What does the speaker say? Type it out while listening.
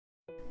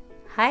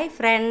Hi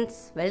friends,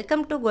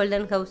 welcome to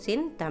Golden House in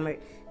Tamil.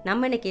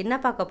 நம்ம இன்னைக்கு என்ன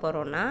பார்க்க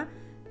போறோம்னா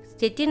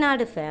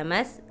செட்டிநாடு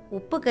ஃபேமஸ்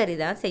உப்பு கறி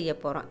தான் செய்ய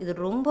போறோம். இது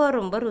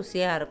ரொம்ப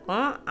ருசியா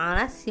இருக்கும்.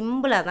 ஆனா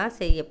சிம்பிளா தான்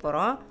செய்ய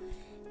போறோம்.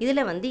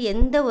 இதுல வந்து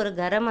எந்த ஒரு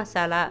கரம்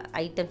மசாலா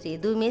ஐட்டம்ஸ்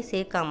எதுவுமே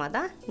சேர்க்காம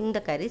தான் இந்த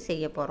கறி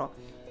செய்ய போறோம்.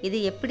 இது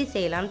எப்படி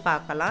செய்யலாம்னு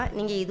பார்க்கலாம்.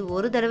 நீங்க இது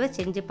ஒரு தடவை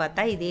செஞ்சு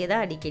பார்த்தா இதே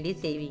தான் அடிக்கடி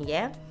செய்வீங்க.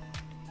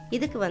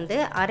 இதுக்கு வந்து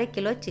 1/2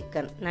 கிலோ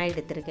சிக்கன் நான்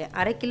எடுத்துருக்கேன்.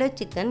 1/2 கிலோ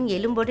சிக்கன்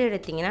எலும்போடு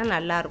எடுத்திங்கன்னா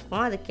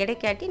நல்லாயிருக்கும். அது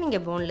கிடைக்காட்டி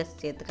நீங்கள் போன்லெஸ்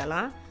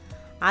சேர்த்துக்கலாம்.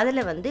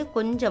 அதில் வந்து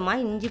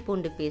கொஞ்சமாக இஞ்சி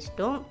பூண்டு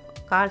பேஸ்ட்டும்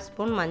 1/4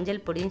 ஸ்பூன்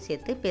மஞ்சள் பொடியும்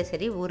சேர்த்து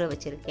பெசரி ஊற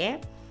வச்சுருக்கேன்.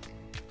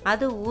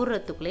 அது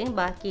ஊறுறதுக்குள்ளேயும்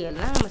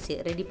பாக்கியெல்லாம் நம்ம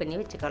ரெடி பண்ணி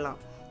வச்சுக்கலாம்.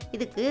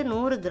 இதுக்கு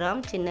 100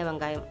 கிராம் சின்ன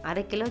வெங்காயம்,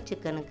 1/2 கிலோ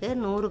சிக்கனுக்கு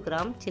 100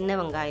 கிராம் சின்ன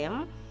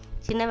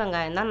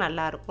வெங்காயம் தான்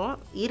நல்லாயிருக்கும்.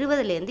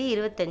 20லேருந்து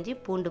 25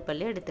 பூண்டு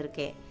பல்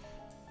எடுத்திருக்கேன்.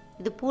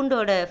 இது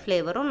பூண்டோட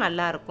ஃப்ளேவரும்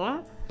நல்லாயிருக்கும்.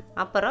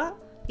 அப்புறம்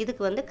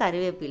இதுக்கு வந்து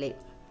கறிவேப்பிலை,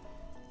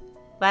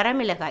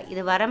 வரமிளகாய்,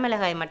 இது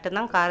வரமிளகாய்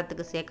மட்டும்தான்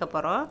காரத்துக்கு சேர்க்க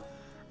போகிறோம்.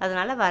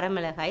 அதனால்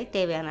வரமிளகாய்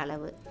தேவையான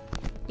அளவு.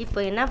 இப்போ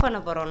என்ன பண்ண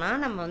போகிறோன்னா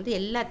நம்ம வந்து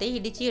எல்லாத்தையும்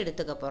இடித்து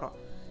எடுத்துக்க போகிறோம்.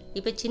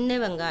 இப்போ சின்ன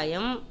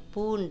வெங்காயம்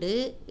பூண்டு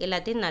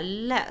எல்லாத்தையும்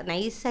நல்லா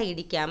நைஸாக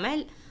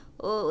இடிக்காமல்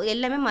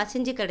எல்லாமே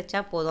மசிஞ்சு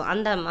கிடச்சா போதும்.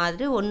 அந்த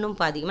மாதிரி ஒன்றும்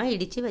பாதிகமாக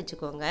இடித்து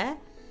வச்சுக்கோங்க.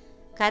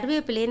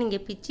 கருவேப்பிலையை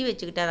நீங்கள் பிச்சு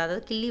வச்சுக்கிட்டாலும்,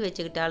 அதாவது கிள்ளி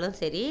வச்சுக்கிட்டாலும்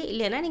சரி,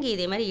 இல்லைன்னா நீங்கள்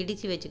இதே மாதிரி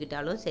இடித்து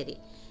வச்சுக்கிட்டாலும் சரி.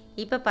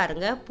 இப்போ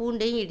பாருங்கள்,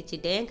 பூண்டையும்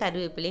இடிச்சிட்டேன்,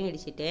 கருவேப்பிலையும்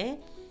இடிச்சிட்டேன்,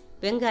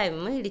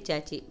 வெங்காயமும்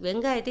இடித்தாச்சு.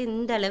 வெங்காயத்தை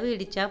இந்த அளவு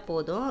இடித்தா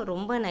போதும்.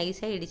 ரொம்ப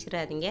நைஸாக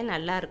இடிச்சிடாதீங்க,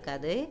 நல்லா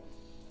இருக்காது.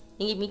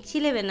 நீங்கள்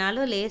மிக்சியில்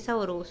வேணாலும்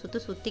லேசாக ஒரு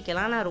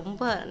சுற்றிக்கலாம். நான்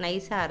ரொம்ப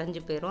நைஸாக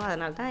அரைஞ்சி போயிடும்.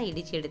 அதனால தான்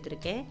இடித்து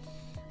எடுத்திருக்கேன்.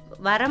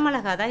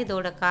 வரமிளகா தான்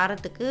இதோட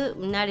காரத்துக்கு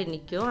முன்னாடி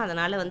நிற்கும்.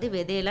 அதனால் வந்து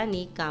விதையெல்லாம்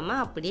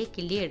நீக்காமல் அப்படியே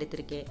கிள்ளி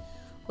எடுத்திருக்கேன்.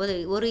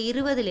 ஒரு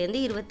 20லேருந்து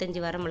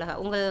 25 வரமிளகா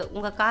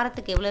உங்கள்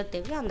காரத்துக்கு எவ்வளோ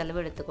தேவையோ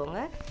அந்தளவு எடுத்துக்கோங்க.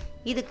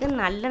 இதுக்கு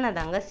நல்லெண்ணெய்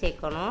தாங்க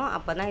சேர்க்கணும்.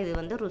 அப்போ தான் இது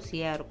வந்து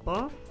ருசியாக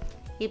இருக்கும்.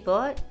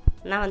 இப்போது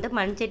நான் வந்து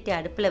மண்சட்டி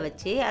அடுப்பில்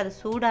வச்சு அது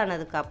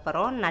சூடானதுக்கு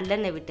அப்புறம்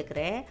நல்லெண்ணெய்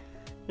விட்டுக்கிறேன்.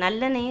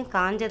 நல்லெண்ணெயும்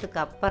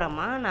காஞ்சதுக்கு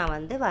அப்புறமா நான்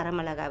வந்து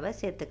வரமிளகாவை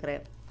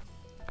சேர்த்துக்கிறேன்.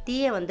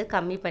 தீயை வந்து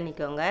கம்மி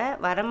பண்ணிக்கோங்க.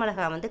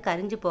 வரமிளகா வந்து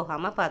கரிஞ்சு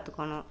போகாமல்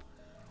பார்த்துக்கணும்.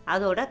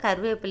 அதோட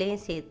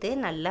கருவேப்பிலையும் சேர்த்து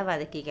நல்லா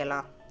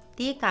வதக்கிக்கலாம்.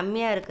 தீ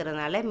கம்மியாக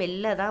இருக்கிறதுனால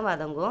மெல்ல தான்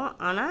வதங்கும்,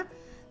 ஆனால்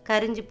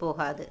கரிஞ்சு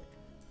போகாது.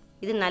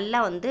 இது நல்லா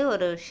வந்து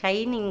ஒரு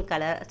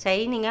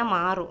ஷைனிங்காக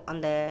மாறும்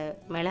அந்த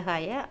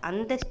மிளகாயை.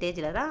 அந்த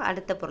ஸ்டேஜில் தான்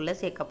அடுத்த பொருளை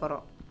சேர்க்க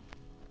போகிறோம்.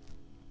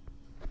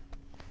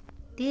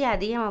 தீ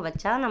அதிகமாக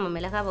வச்சா நம்ம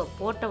மிளகாவை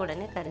போட்ட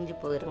உடனே கரிஞ்சு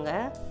போயிருங்க.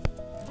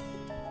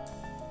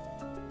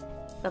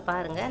 இப்போ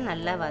பாருங்கள்,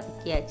 நல்லா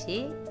வதக்கியாச்சு.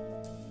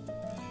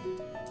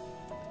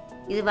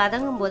 இது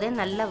வதங்கும் போதே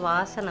நல்ல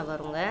வாசனை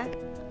வருங்க.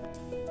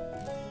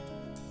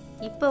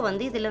 இப்போ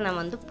வந்து இதில் நம்ம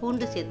வந்து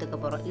பூண்டு சேர்த்துக்க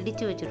போகிறோம்.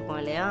 இடித்து வச்சுருக்கோம்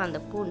இல்லையா, அந்த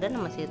பூண்டை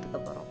நம்ம சேர்த்துக்க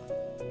போகிறோம்.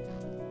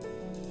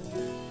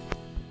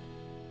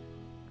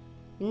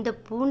 இந்த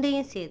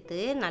பூண்டையும் சேர்த்து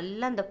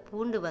நல்லா அந்த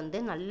பூண்டு வந்து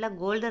நல்லா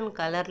கோல்டன்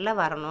கலரில்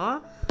வரணும்.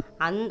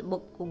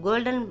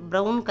 கோல்டன்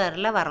ப்ரௌன்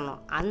கலரில் வரணும்.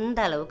 அந்த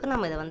அளவுக்கு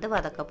நம்ம இதை வந்து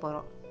வதக்க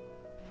போகிறோம்.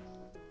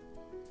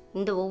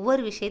 இந்த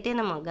ஒவ்வொரு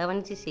விஷயத்தையும் நம்ம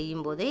கவனித்து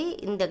செய்யும்போதே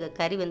இந்த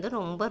கறி வந்து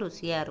ரொம்ப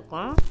ருசியாக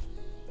இருக்கும்.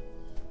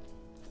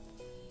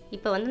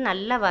 இப்போ வந்து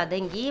நல்லா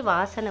வதங்கி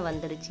வாசனை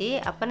வந்துடுச்சு.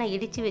 அப்போ நான்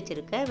இடித்து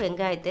வச்சுருக்க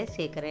வெங்காயத்தை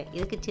சேர்க்குறேன்.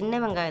 இதுக்கு சின்ன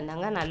வெங்காயம்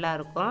தாங்க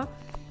நல்லாயிருக்கும்.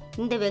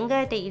 இந்த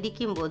வெங்காயத்தை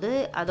இடிக்கும்போது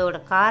அதோட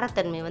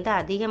காரத்தன்மை வந்து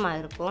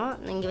அதிகமாக இருக்கும்.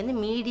 நீங்கள் வந்து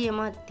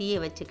மீடியமாக தீயை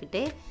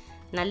வச்சுக்கிட்டு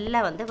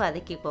நல்லா வந்து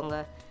வதக்கிக்கோங்க.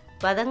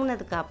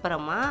 வதங்கினதுக்கு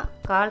அப்புறமா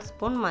 1/4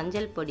 ஸ்பூன்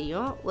மஞ்சள்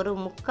பொடியும், ஒரு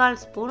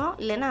 3/4 ஸ்பூனோ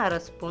இல்லைன்னா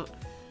 1/2 ஸ்பூன்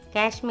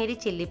காஷ்மீரி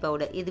சில்லி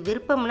பவுடர், இது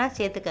விருப்பம்னா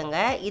சேர்த்துக்கங்க.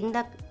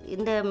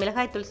 இந்த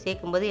மிளகாய்த்தூள்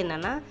சேர்க்கும்போது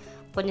என்னென்னா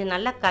கொஞ்சம்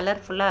நல்லா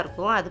கலர்ஃபுல்லாக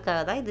இருக்கும். அதுக்காக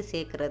தான் இது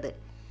சேர்க்குறது.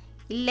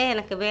 இல்லை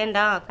எனக்கு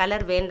வேண்டாம்,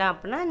 கலர் வேண்டாம்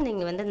அப்படின்னா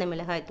நீங்கள் வந்து இந்த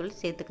மிளகாய்த்தூள்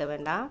சேர்த்துக்க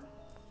வேண்டாம்.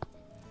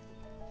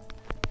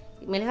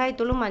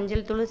 மிளகாய்த்தூளும்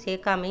மஞ்சள் தூளும்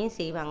சேர்க்காமையும்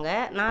செய்வாங்க.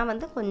 நான்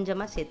வந்து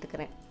கொஞ்சமாக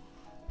சேர்த்துக்கிறேன்.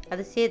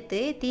 அது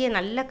சேர்த்து தீயை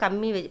நல்லா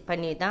கம்மி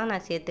பண்ணி தான்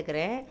நான்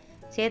சேர்த்துக்கிறேன்.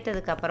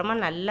 சேர்த்ததுக்கப்புறமா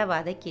நல்லா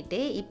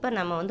வதக்கிட்டு இப்போ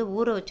நம்ம வந்து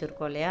ஊற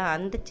வச்சுருக்கோம் இல்லையா,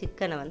 அந்த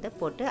சிக்கனை வந்து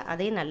போட்டு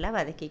அதையும் நல்லா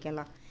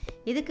வதக்கிக்கலாம்.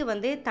 இதுக்கு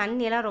வந்து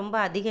தண்ணியெல்லாம் ரொம்ப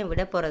அதிகம்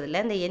விட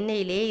போகிறதில்ல. இந்த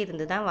எண்ணெயிலே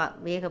இருந்து தான்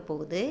வேக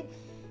போகுது.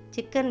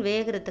 சிக்கன்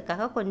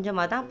வேகிறதுக்காக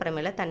கொஞ்சமாக தான்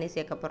அப்புறமேல தண்ணி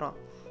சேர்க்க போகிறோம்.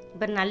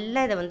 இப்போ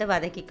நல்லா இதை வந்து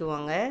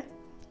வதக்கிக்குவோங்க.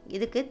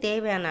 இதுக்கு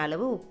தேவையான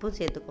அளவு உப்பு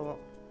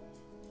சேர்த்துக்குவோம்.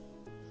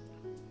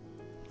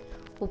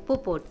 உப்பு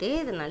போட்டு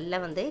இது நல்லா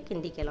வந்து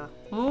கிண்டிக்கலாம்.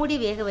 மூடி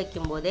வேக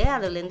வைக்கும்போதே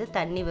அதுலேருந்து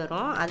தண்ணி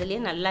வரும்.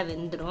 அதுலேயே நல்லா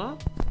வெந்துடும்.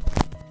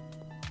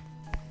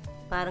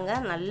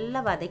 பாருங்கள், நல்லா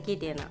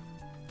வதக்கிட்டேனா,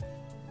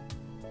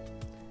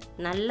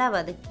 நல்லா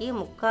வதக்கி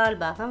 3/4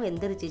 பாகம்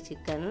வெந்துருச்சு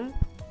சிக்கன்.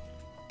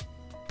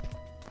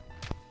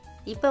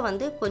 இப்போ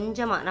வந்து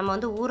கொஞ்சமாக நம்ம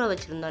வந்து ஊற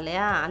வச்சுருந்தோம்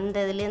இல்லையா,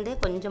 அந்த இதுலேருந்தே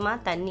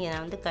கொஞ்சமாக தண்ணியை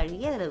நான் வந்து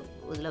கழுகி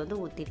இதில் வந்து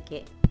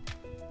ஊற்றிருக்கேன்.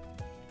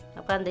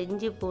 அப்போ அந்த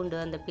இஞ்சி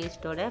பூண்டு அந்த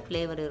பேஸ்ட்டோட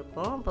ஃப்ளேவர்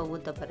இருக்கும். இப்போ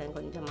ஊற்ற போகிறேன்.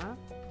 கொஞ்சமாக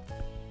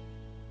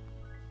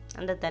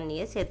அந்த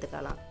தண்ணியை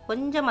சேர்த்துக்கலாம்.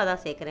 கொஞ்சமாக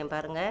தான் சேர்க்குறேன்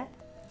பாருங்கள்.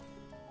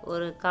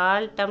 ஒரு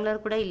 1/4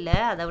 டம்ளர் கூட இல்லை,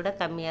 அதை விட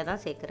கம்மியாக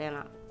தான் சேர்க்குறேன்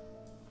நான்.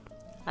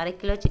 1/2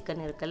 கிலோ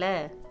சிக்கன் இருக்குல்ல,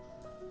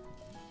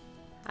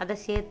 அதை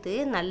சேர்த்து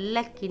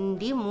நல்லா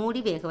கிண்டி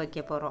மூடி வேக வைக்க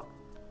போகிறோம்.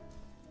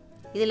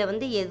 இதில்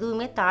வந்து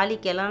எதுவுமே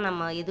தாளிக்கலாம்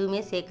நம்ம எதுவுமே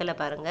சேர்க்கலை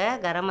பாருங்கள்.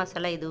 கரம்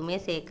மசாலா எதுவுமே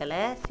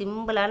சேர்க்கலை.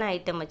 சிம்பிளான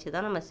ஐட்டம் வச்சு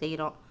தான் நம்ம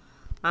செய்கிறோம்.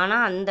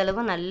 ஆனால்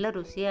அந்தளவு நல்ல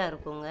ருசியாக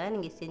இருக்குங்க.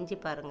 நீங்கள் செஞ்சு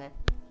பாருங்கள்.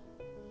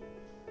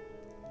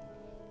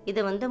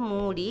 இதை வந்து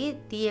மூடி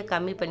தீயை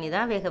கம்மி பண்ணி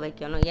தான் வேக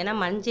வைக்கணும். ஏன்னா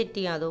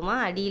மண்சட்டியும் அதுவுமா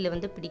அடியில்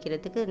வந்து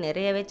பிடிக்கிறதுக்கு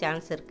நிறையவே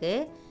சான்ஸ்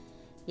இருக்குது.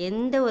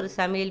 எந்த ஒரு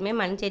சமையலுமே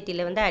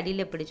மண்சட்டியில் வந்து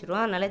அடியில்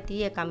பிடிச்சிரும். அதனால்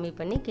தீயை கம்மி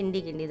பண்ணி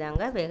கிண்டி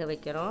தாங்க வேக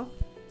வைக்கிறோம்.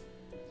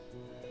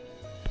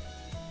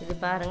 இது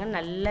பாருங்கள்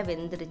நல்லா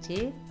வெந்துருச்சு.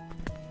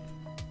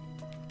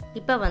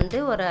 இப்போ வந்து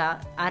ஒரு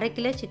 1/2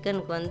 கிலோ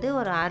சிக்கனுக்கு வந்து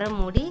ஒரு 1/2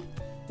 மூடி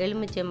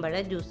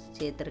எலுமிச்சம்பழ ஜூஸ்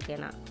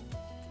சேர்த்துருக்கேன். நான்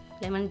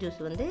லெமன்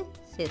ஜூஸ் வந்து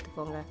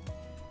சேர்த்துக்கோங்க.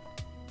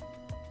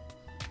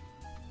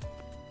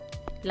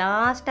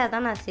 லாஸ்ட்டாக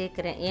தான் நான்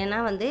சேர்க்குறேன். ஏன்னா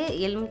வந்து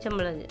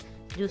எலுமிச்சம்பழம்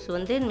ஜூஸ்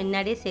வந்து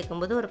முன்னாடியே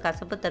சேர்க்கும்போது ஒரு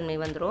கசப்புத்தன்மை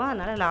வந்துடும்.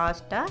 அதனால்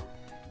லாஸ்ட்டாக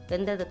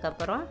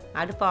வெந்ததுக்கப்புறம்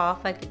அடுப்பை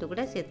ஆஃப் ஆக்கிட்டு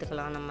கூட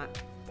சேர்த்துக்கலாம். நம்ம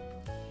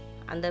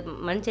அந்த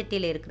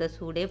மண்சட்டியில் இருக்கிற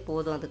சூடே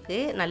போதும். அதுக்கு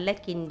நல்லா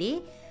கிண்டி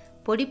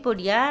பொடி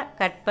பொடியாக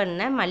கட்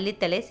பண்ண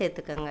மல்லித்தலையை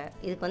சேர்த்துக்கோங்க.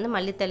 இதுக்கு வந்து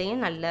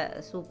மல்லித்தலையும் நல்ல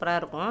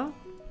சூப்பராக இருக்கும்.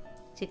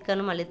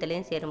 சிக்கனும்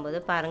மல்லித்தலையும் சேரும்போது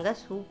பாருங்கள்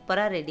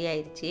சூப்பராக ரெடி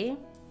ஆயிடுச்சு.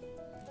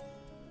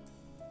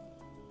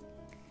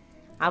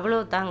 அவ்வளோ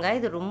தாங்க.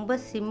 இது ரொம்ப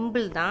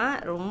சிம்பிள் தான்,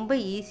 ரொம்ப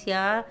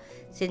ஈஸியாக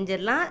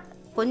செஞ்சிடலாம்.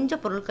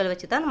 கொஞ்சம் பொருட்கள்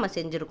வச்சு தான் நம்ம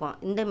செஞ்சுருக்கோம்.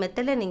 இந்த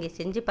மெத்தடில் நீங்கள்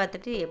செஞ்சு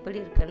பார்த்துட்டு எப்படி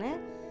இருக்குன்னு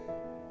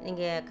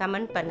நீங்கள்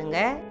கமெண்ட்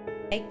பண்ணுங்கள்,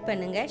 லைக்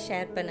பண்ணுங்கள்,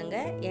 ஷேர்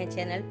பண்ணுங்கள். என்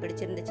சேனல்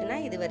பிடிச்சிருந்துச்சுன்னா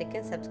இது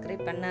வரைக்கும்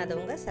சப்ஸ்கிரைப்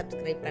பண்ணாதவங்க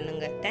சப்ஸ்கிரைப்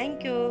பண்ணுங்கள்.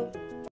 தேங்க்யூ.